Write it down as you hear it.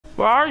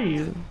Where are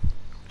you?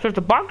 So if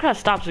the broadcast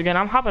stops again,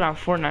 I'm hopping on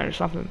Fortnite or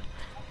something.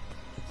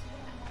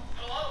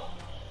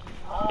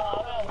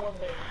 I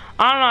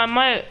don't know, I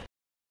might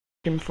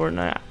in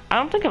Fortnite. I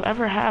don't think I've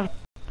ever have.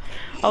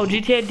 Oh,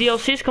 GTA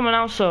DLC's coming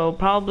out, so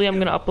probably I'm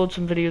gonna upload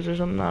some videos or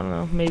something. I don't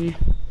know, maybe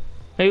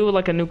with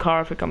like a new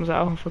car if it comes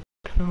out.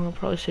 I'll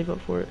probably save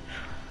up for it.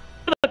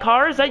 The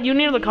car? Is that you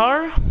near the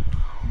car?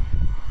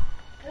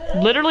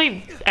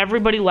 Literally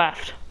everybody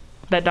left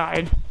that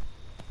died.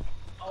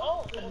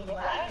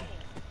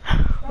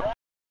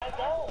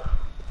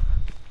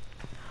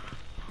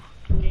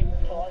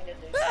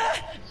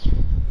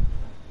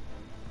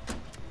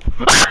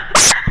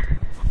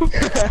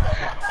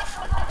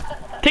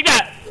 Take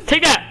that!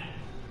 Take that!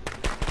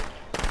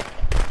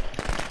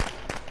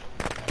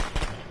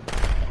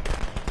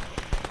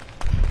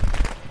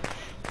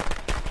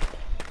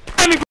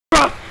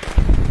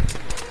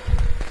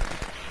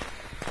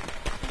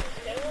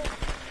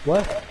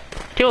 What?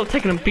 Caleb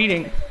taking a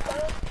beating.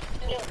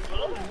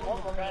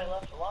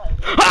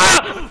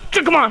 Ah!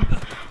 Come on!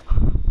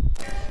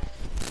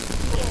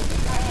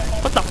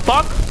 What the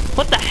fuck?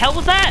 What the hell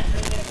was that?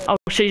 Oh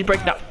shit, he's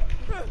breaking up.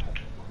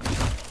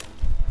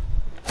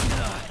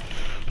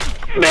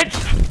 Bitch!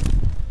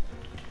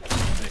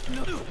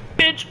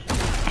 Bitch!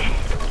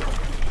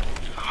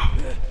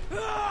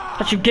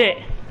 That you get.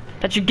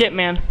 That you get,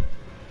 man.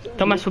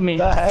 Don't mess with me.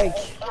 The heck?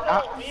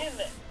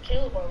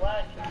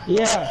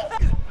 Yeah.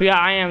 Yeah,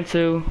 I am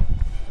too.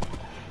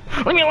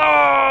 Leave me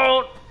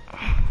alone!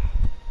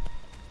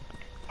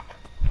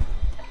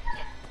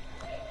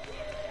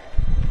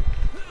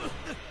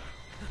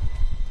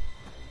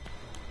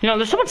 You know,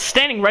 there's someone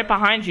standing right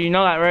behind you. You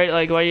know that, right?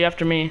 Like, why are you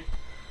after me?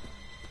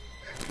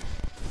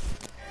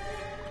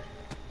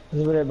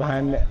 There's right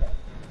behind me.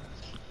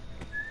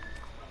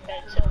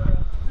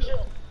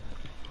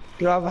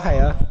 Get off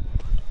higher.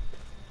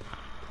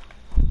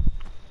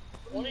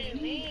 What do you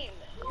mean?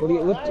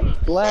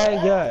 What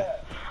lag?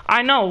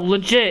 I know,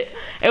 legit.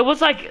 It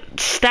was like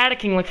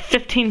staticking like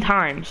 15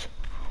 times.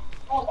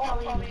 Oh,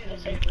 Tommy is a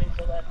safe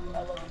so that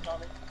I love you,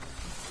 Tommy.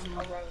 I'm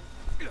running.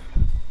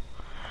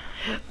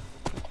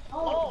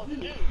 Oh,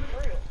 dude,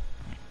 for real.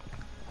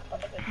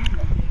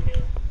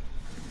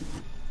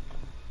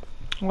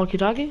 Walkie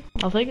talkie?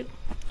 I'll take it.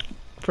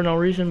 For no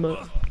reason,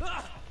 but.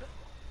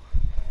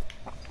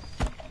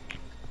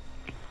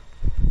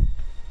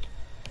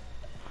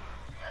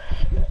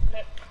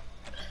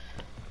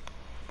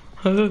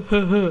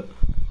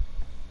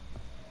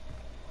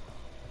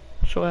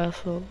 Show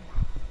asshole.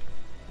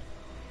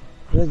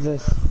 What is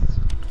this?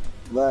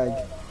 Lag.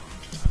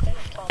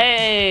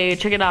 Hey,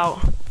 check it out.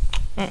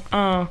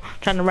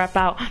 Trying to rap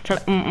out.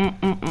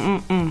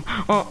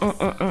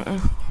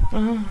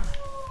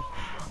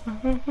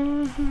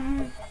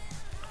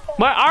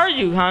 Where are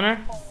you, Hunter?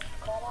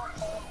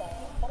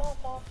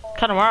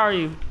 Connor, where are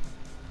you?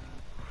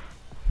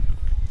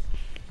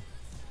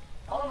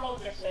 I don't know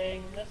what they're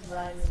saying. This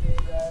line is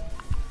really bad.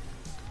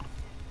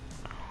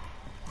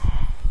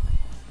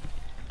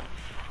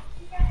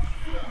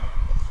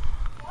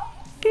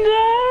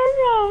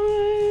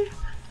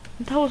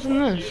 What the hell was in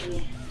this?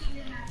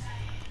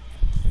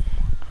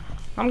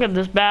 I'm getting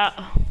this bat.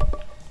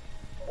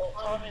 Well,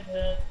 Tommy's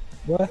dead.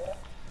 What?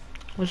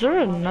 Was there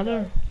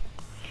another?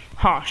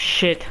 Oh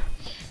shit.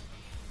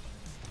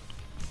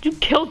 You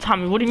killed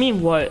Tommy, what do you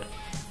mean what?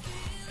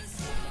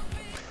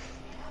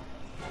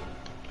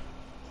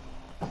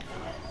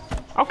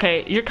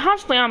 Okay, you're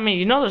constantly on me.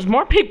 You know there's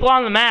more people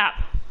on the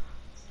map.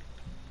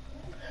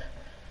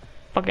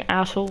 Fucking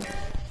asshole.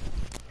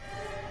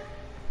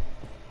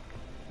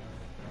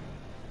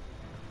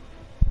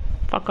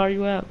 Fuck are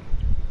you at?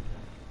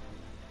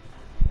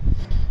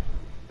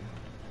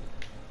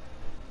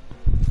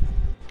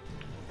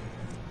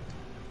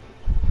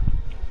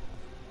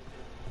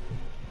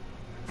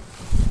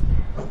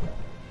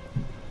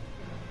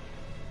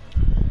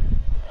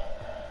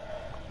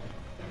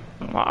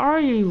 Where are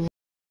you?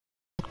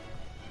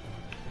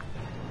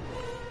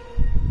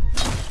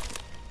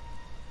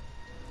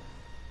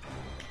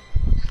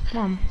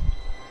 Come on.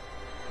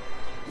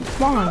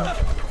 Come on.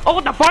 Oh,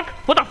 what the fuck?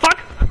 What the fuck?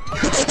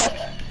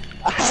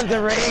 I have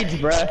the rage,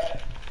 bruh.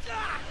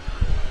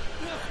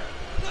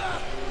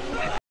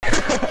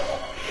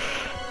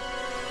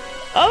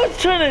 I was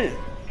trying to...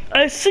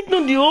 I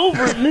signaled you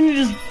over and then you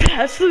just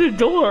passed through the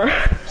door.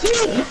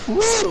 Dude,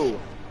 flew.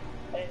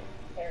 Hey,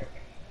 Eric.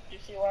 Do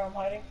you see where I'm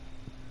hiding?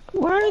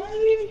 Why are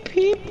these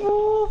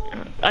people?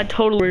 I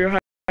totally where you're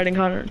hiding,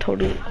 Connor.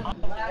 Totally. I'm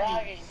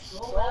lagging so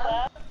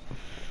bad.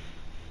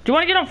 Do you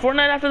want to get on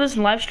Fortnite after this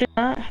and live stream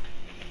that?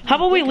 How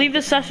about we leave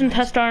this session,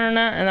 test our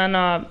internet, and then,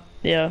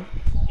 yeah.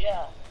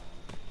 Yeah.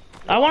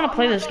 I want to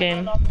play this game.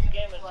 I'm not gonna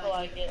game until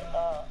I get,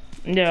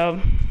 Yeah.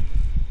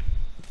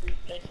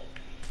 Jason.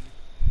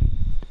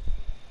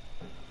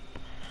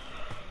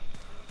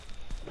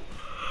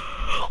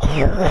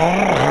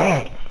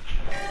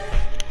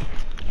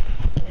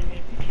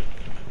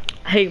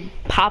 Hey,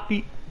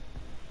 Poppy.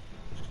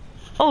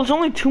 Oh, it's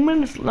only 2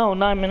 minutes. No,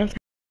 9 minutes.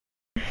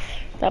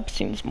 That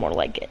seems more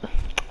like it.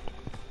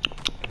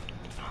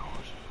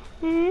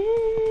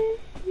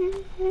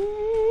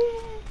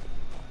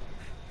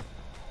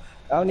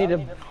 I don't need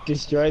to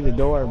destroy the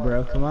door,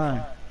 bro. Come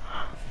on.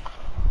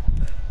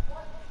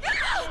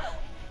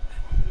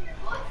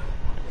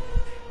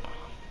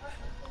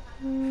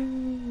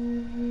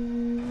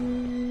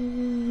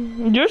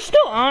 You're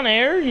still on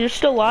air? You're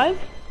still live?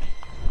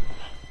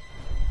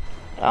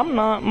 I'm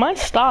not. Mine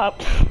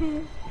stopped. I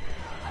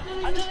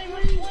didn't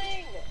even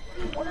swing!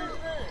 What is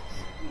this?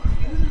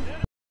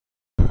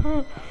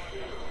 Can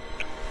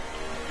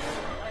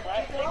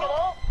I take it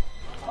off?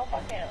 Oh, I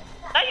can't.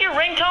 Is that your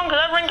ringtone? Cause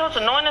that ringtone's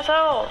annoying as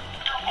hell.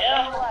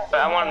 Yeah. But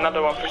I want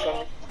another one for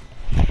some.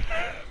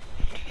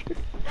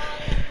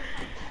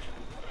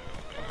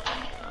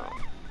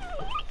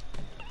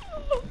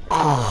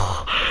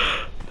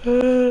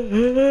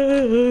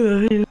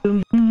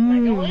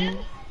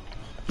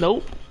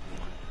 Nope.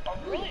 I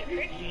really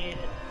appreciate it.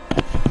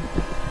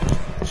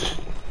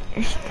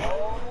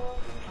 Oh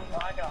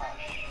my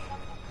gosh.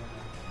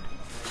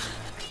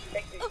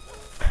 Take these.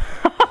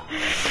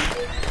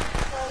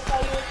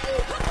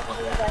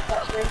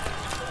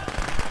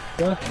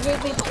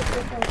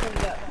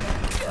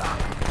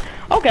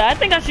 Okay, I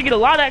think I should get a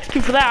lot of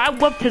XP for that. I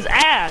whooped his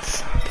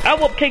ass. I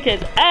whooped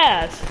KK's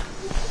ass.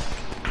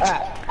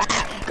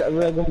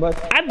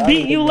 I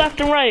beat you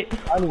left and right.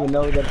 I don't even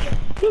know that.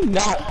 Do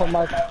not put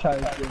my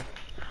charger.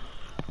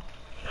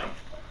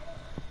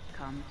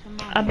 Come to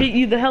mommy. I beat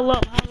you the hell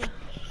up.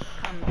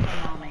 Come to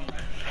mommy.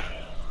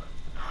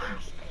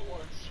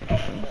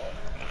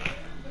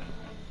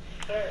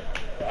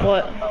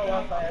 What?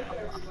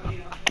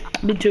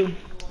 Me too.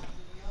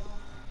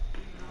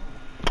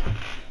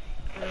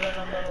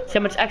 See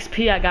how much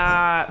XP I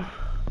got.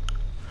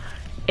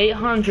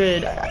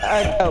 800.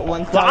 I got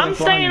 1,480. Well, I'm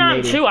staying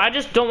on 2. I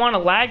just don't want to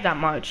lag that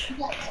much.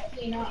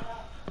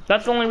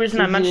 That's the only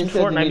reason I mentioned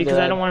Fortnite, because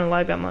I don't want to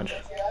lag that much.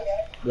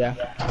 Yeah.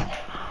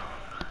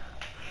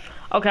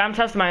 Okay, I'm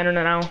testing my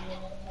internet now.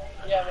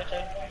 Yeah, me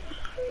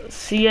too.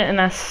 See you in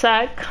a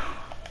sec.